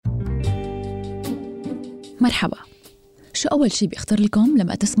مرحبا. شو أول شي بيخطر لكم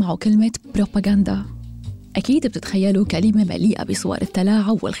لما تسمعوا كلمة بروباغندا؟ أكيد بتتخيلوا كلمة مليئة بصور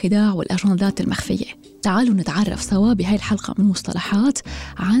التلاعب والخداع والأجندات المخفية. تعالوا نتعرف سوا بهاي الحلقة من مصطلحات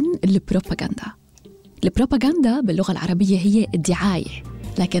عن البروباغندا. البروباغندا باللغة العربية هي الدعاية،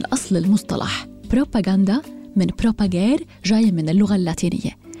 لكن أصل المصطلح بروباغندا من بروباغير جاية من اللغة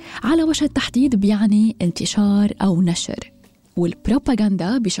اللاتينية، على وجه التحديد بيعني انتشار أو نشر.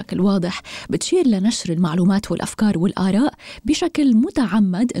 والبروباغندا بشكل واضح بتشير لنشر المعلومات والأفكار والآراء بشكل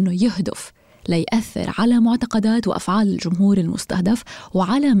متعمد أنه يهدف ليأثر على معتقدات وأفعال الجمهور المستهدف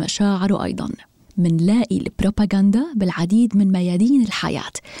وعلى مشاعره أيضاً. منلاقي البروباغندا بالعديد من ميادين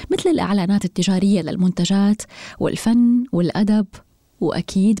الحياة، مثل الإعلانات التجارية للمنتجات والفن والأدب،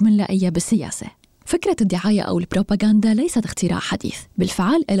 وأكيد منلاقيها بالسياسة. فكرة الدعاية أو البروباغندا ليست اختراع حديث،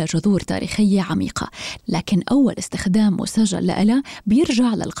 بالفعل إلى جذور تاريخية عميقة، لكن أول استخدام مسجل لها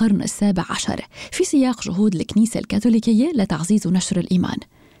بيرجع للقرن ال17 في سياق جهود الكنيسة الكاثوليكية لتعزيز ونشر الإيمان.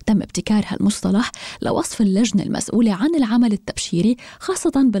 تم ابتكار هالمصطلح لوصف اللجنة المسؤولة عن العمل التبشيري،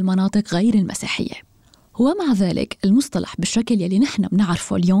 خاصة بالمناطق غير المسيحية. ومع ذلك المصطلح بالشكل يلي نحن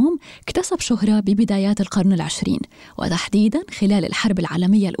بنعرفه اليوم اكتسب شهرة ببدايات القرن العشرين، وتحديداً خلال الحرب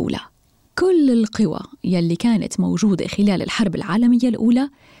العالمية الأولى. كل القوى يلي كانت موجودة خلال الحرب العالمية الأولى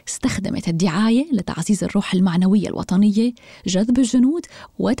استخدمت الدعاية لتعزيز الروح المعنوية الوطنية، جذب الجنود،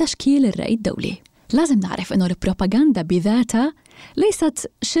 وتشكيل الرأي الدولي. لازم نعرف أنه البروباغندا بذاتها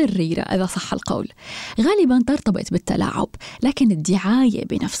ليست شريرة إذا صح القول، غالباً ترتبط بالتلاعب، لكن الدعاية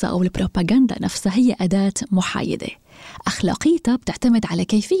بنفسها أو البروباغندا نفسها هي أداة محايدة. أخلاقيتها بتعتمد على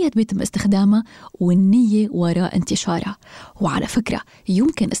كيفية بيتم استخدامها والنية وراء انتشارها، وعلى فكرة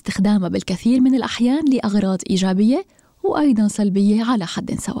يمكن استخدامها بالكثير من الأحيان لأغراض إيجابية وأيضاً سلبية على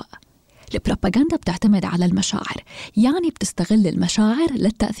حد سواء. البروباغندا بتعتمد على المشاعر، يعني بتستغل المشاعر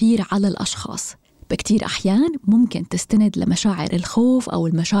للتأثير على الأشخاص. بكتير أحيان ممكن تستند لمشاعر الخوف أو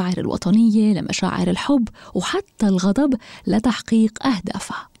المشاعر الوطنية، لمشاعر الحب وحتى الغضب لتحقيق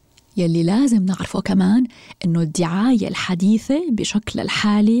أهدافها. يلي لازم نعرفه كمان إنه الدعاية الحديثة بشكل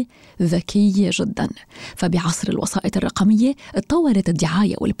الحالي ذكية جداً، فبعصر الوسائط الرقمية اتطورت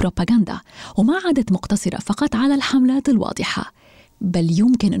الدعاية والبروباغندا، وما عادت مقتصرة فقط على الحملات الواضحة، بل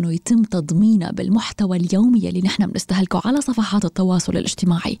يمكن أنه يتم تضمينها بالمحتوى اليومي اللي نحن بنستهلكه على صفحات التواصل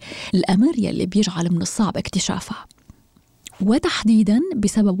الاجتماعي، الأمر يلي بيجعل من الصعب اكتشافها. وتحديداً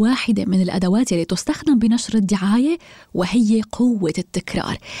بسبب واحدة من الأدوات اللي تستخدم بنشر الدعاية، وهي قوة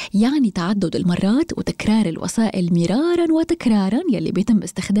التكرار، يعني تعدد المرات وتكرار الوسائل مراراً وتكراراً يلي بيتم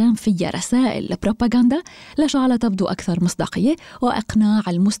استخدام فيها رسائل البروباغندا لجعلها تبدو أكثر مصداقية وإقناع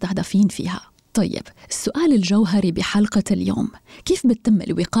المستهدفين فيها. طيب، السؤال الجوهري بحلقة اليوم: كيف بتتم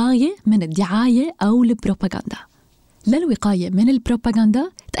الوقاية من الدعاية أو البروباغندا؟ للوقاية من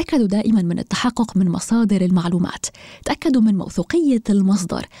البروباغندا تأكدوا دائماً من التحقق من مصادر المعلومات، تأكدوا من موثوقية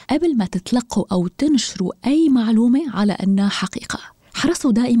المصدر قبل ما تتلقوا أو تنشروا أي معلومة على أنها حقيقة.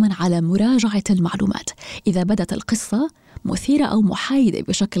 حرصوا دائماً على مراجعة المعلومات. إذا بدت القصة مثيرة أو محايدة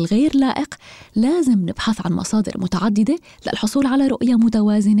بشكل غير لائق، لازم نبحث عن مصادر متعددة للحصول على رؤية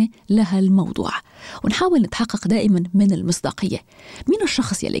متوازنة لها الموضوع، ونحاول نتحقق دائما من المصداقية. مين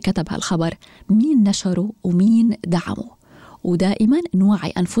الشخص يلي كتب هالخبر؟ مين نشره؟ ومين دعمه؟ ودائما نوعي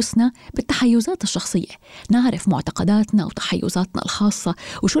أنفسنا بالتحيزات الشخصية، نعرف معتقداتنا وتحيزاتنا الخاصة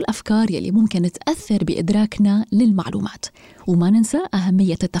وشو الأفكار يلي ممكن تأثر بإدراكنا للمعلومات. وما ننسى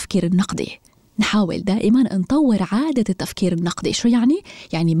أهمية التفكير النقدي. نحاول دائما نطور عادة التفكير النقدي. شو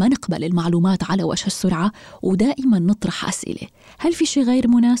يعني ما نقبل المعلومات على وجه السرعة، ودائما نطرح أسئلة: هل في شيء غير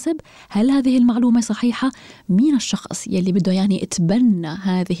مناسب؟ هل هذه المعلومة صحيحة؟ مين الشخص يلي بده يتبنى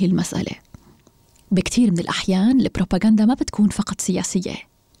هذه المسألة؟ بكتير من الأحيان البروباغندا ما بتكون فقط سياسية،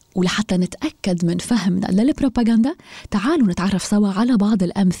 ولحتى نتأكد من فهمنا للبروباغندا تعالوا نتعرف سوا على بعض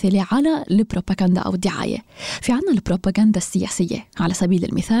الأمثلة على البروباغندا أو الدعاية. في عنا البروباغندا السياسية، على سبيل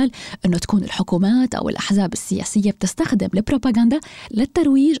المثال أنه تكون الحكومات أو الأحزاب السياسية بتستخدم البروباغندا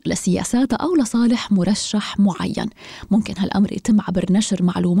للترويج لسياسات أو لصالح مرشح معين. ممكن هالأمر يتم عبر نشر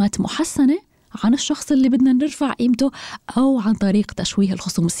معلومات محسنة عن الشخص اللي بدنا نرفع قيمته، أو عن طريق تشويه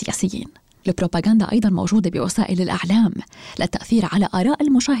الخصوم السياسيين. البروباغندا أيضاً موجودة بوسائل الإعلام للتأثير على آراء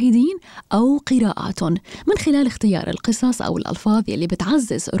المشاهدين أو قراءاتهم من خلال اختيار القصص أو الألفاظ اللي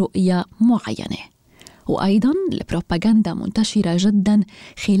بتعزز رؤية معينة. وأيضاً البروباغندا منتشرة جداً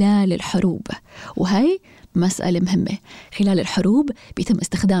خلال الحروب، وهي مسألة مهمة. خلال الحروب بيتم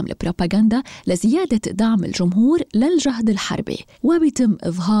استخدام البروباغندا لزيادة دعم الجمهور للجهد الحربي، وبيتم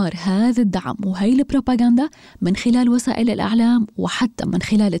إظهار هذا الدعم وهي البروباغندا من خلال وسائل الإعلام، وحتى من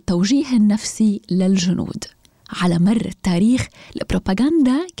خلال التوجيه النفسي للجنود. على مر التاريخ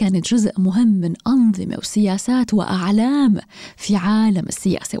البروباغندا كانت جزء مهم من أنظمة وسياسات وأعلام في عالم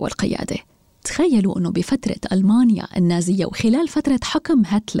السياسة والقيادة. تخيلوا أنه بفترة ألمانيا النازية وخلال فترة حكم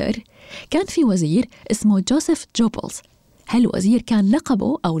هتلر كان في وزير اسمه جوزيف جوبلز. هالوزير كان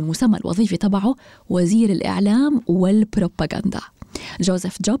لقبه أو المسمى الوظيفي تبعه وزير الإعلام والبروباغندا.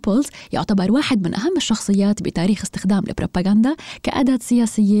 جوزيف جوبلز يعتبر واحد من أهم الشخصيات بتاريخ استخدام البروباغندا كأداة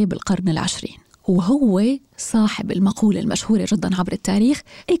سياسية بالقرن العشرين، وهو صاحب المقولة المشهورة جدا عبر التاريخ: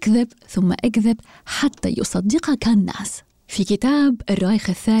 اكذب ثم اكذب حتى يصدقك الناس. في كتاب الرايخ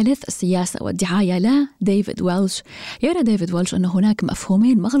الثالث السياسة والدعاية ديفيد ويلش يرى ديفيد ويلش أن هناك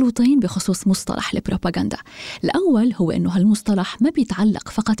مفهومين مغلوطين بخصوص مصطلح البروباغندا. الأول هو أنه هالمصطلح ما بيتعلق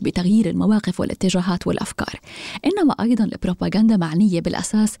فقط بتغيير المواقف والاتجاهات والأفكار، إنما أيضا البروباغندا معنية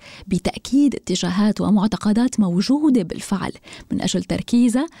بالأساس بتأكيد اتجاهات ومعتقدات موجودة بالفعل من أجل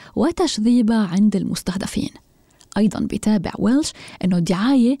تركيزها وتشذيبها عند المستهدفين. أيضا بيتابع ويلش أنه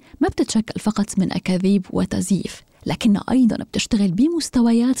الدعاية ما بتتشكل فقط من أكاذيب وتزييف، لكنها أيضاً بتشتغل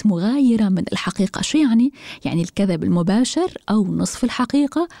بمستويات مغايرة من الحقيقة. شو يعني الكذب المباشر أو نصف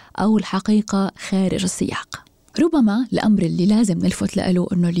الحقيقة أو الحقيقة خارج السياق. ربما الأمر اللي لازم نلفت له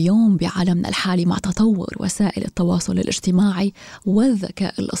أنه اليوم بعالمنا الحالي مع تطور وسائل التواصل الاجتماعي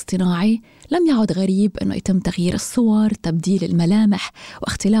والذكاء الاصطناعي لم يعد غريب أنه يتم تغيير الصور، تبديل الملامح،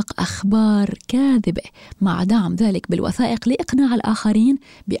 واختلاق أخبار كاذبة مع دعم ذلك بالوثائق لإقناع الآخرين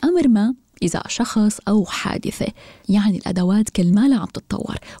بأمر ما إذا شخص أو حادثة. يعني الأدوات كل ما عم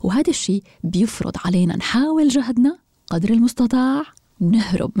تتطور، وهذا الشيء بيفرض علينا نحاول جهدنا قدر المستطاع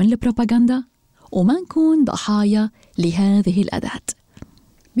نهرب من البروباغندا وما نكون ضحايا لهذه الأداة.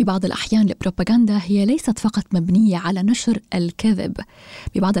 ببعض الأحيان البروباغندا هي ليست فقط مبنية على نشر الكذب،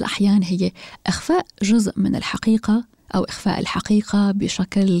 ببعض الأحيان هي إخفاء جزء من الحقيقة أو إخفاء الحقيقة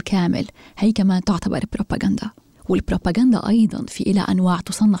بشكل كامل، هي كمان تعتبر بروباغندا. والبروباغندا أيضاً في إلى أنواع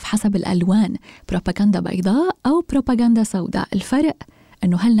تصنف حسب الألوان، بروباغندا بيضاء أو بروباغندا سوداء. الفرق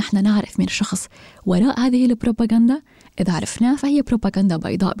أنه هل نحن نعرف من شخص وراء هذه البروباغندا؟ إذا عرفناه فهي بروباغندا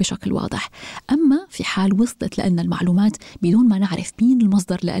بيضاء بشكل واضح، أما في حال وصلت لنا المعلومات بدون ما نعرف مين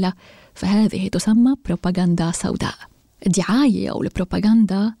المصدر لها فهذه تسمى بروباغندا سوداء. الدعاية أو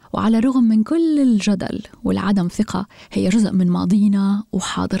البروباغندا وعلى الرغم من كل الجدل والعدم ثقة هي جزء من ماضينا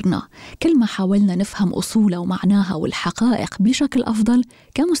وحاضرنا. كل ما حاولنا نفهم أصولها ومعناها والحقائق بشكل أفضل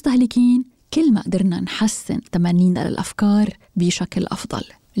كمستهلكين كل ما قدرنا نحسن تمنينا للأفكار بشكل أفضل.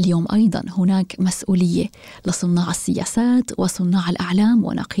 اليوم أيضا هناك مسؤولية لصناع السياسات وصناع الأعلام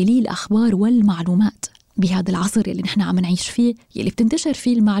وناقلي الأخبار والمعلومات بهذا العصر اللي نحن عم نعيش فيه، يلي بتنتشر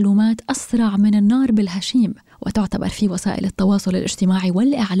فيه المعلومات أسرع من النار بالهشيم، وتعتبر فيه وسائل التواصل الاجتماعي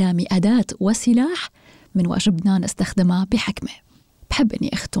والإعلامي أداة وسلاح من واجبنا نستخدمها بحكمة. بحب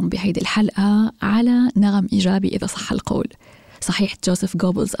أني أختم بهيدي الحلقة على نغم إيجابي إذا صح القول. صحيح جوزيف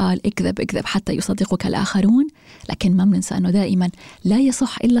جوبلز قال اكذب اكذب حتى يصدقك الآخرون، لكن ما بننسى أنه دائما لا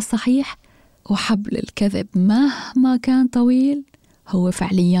يصح إلا الصحيح، وحبل الكذب مهما كان طويل هو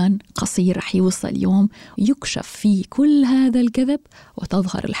فعليا قصير، رح يوصل يوم يكشف فيه كل هذا الكذب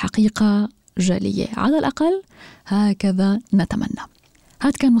وتظهر الحقيقة جلية، على الأقل هكذا نتمنى.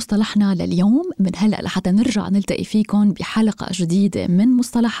 هذا كان مصطلحنا لليوم. من هلأ لحتى نرجع نلتقي فيكم بحلقة جديدة من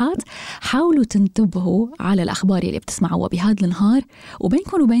مصطلحات. حاولوا تنتبهوا على الأخبار اللي بتسمعوها بهذا النهار،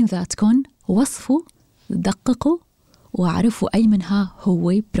 وبينكم وبين ذاتكم وصفوا، دققوا، واعرفوا أي منها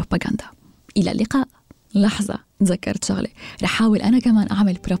هو بروباغندا. إلى اللقاء. لحظة، تذكرت شغلة، رح حاول أنا كمان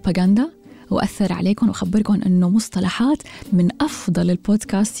أعمل بروباغندا وأثر عليكم وأخبركم أنه مصطلحات من أفضل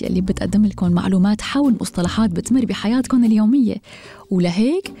البودكاست يلي بتقدم لكم معلومات حول مصطلحات بتمر بحياتكم اليومية،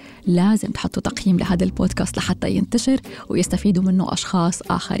 ولهيك لازم تحطوا تقييم لهذا البودكاست لحتى ينتشر ويستفيدوا منه أشخاص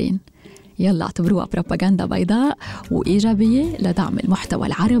آخرين. يلا اعتبروها بروباغندا بيضاء وإيجابية لدعم المحتوى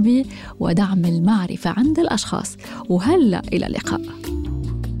العربي ودعم المعرفة عند الأشخاص. وهلأ إلى اللقاء.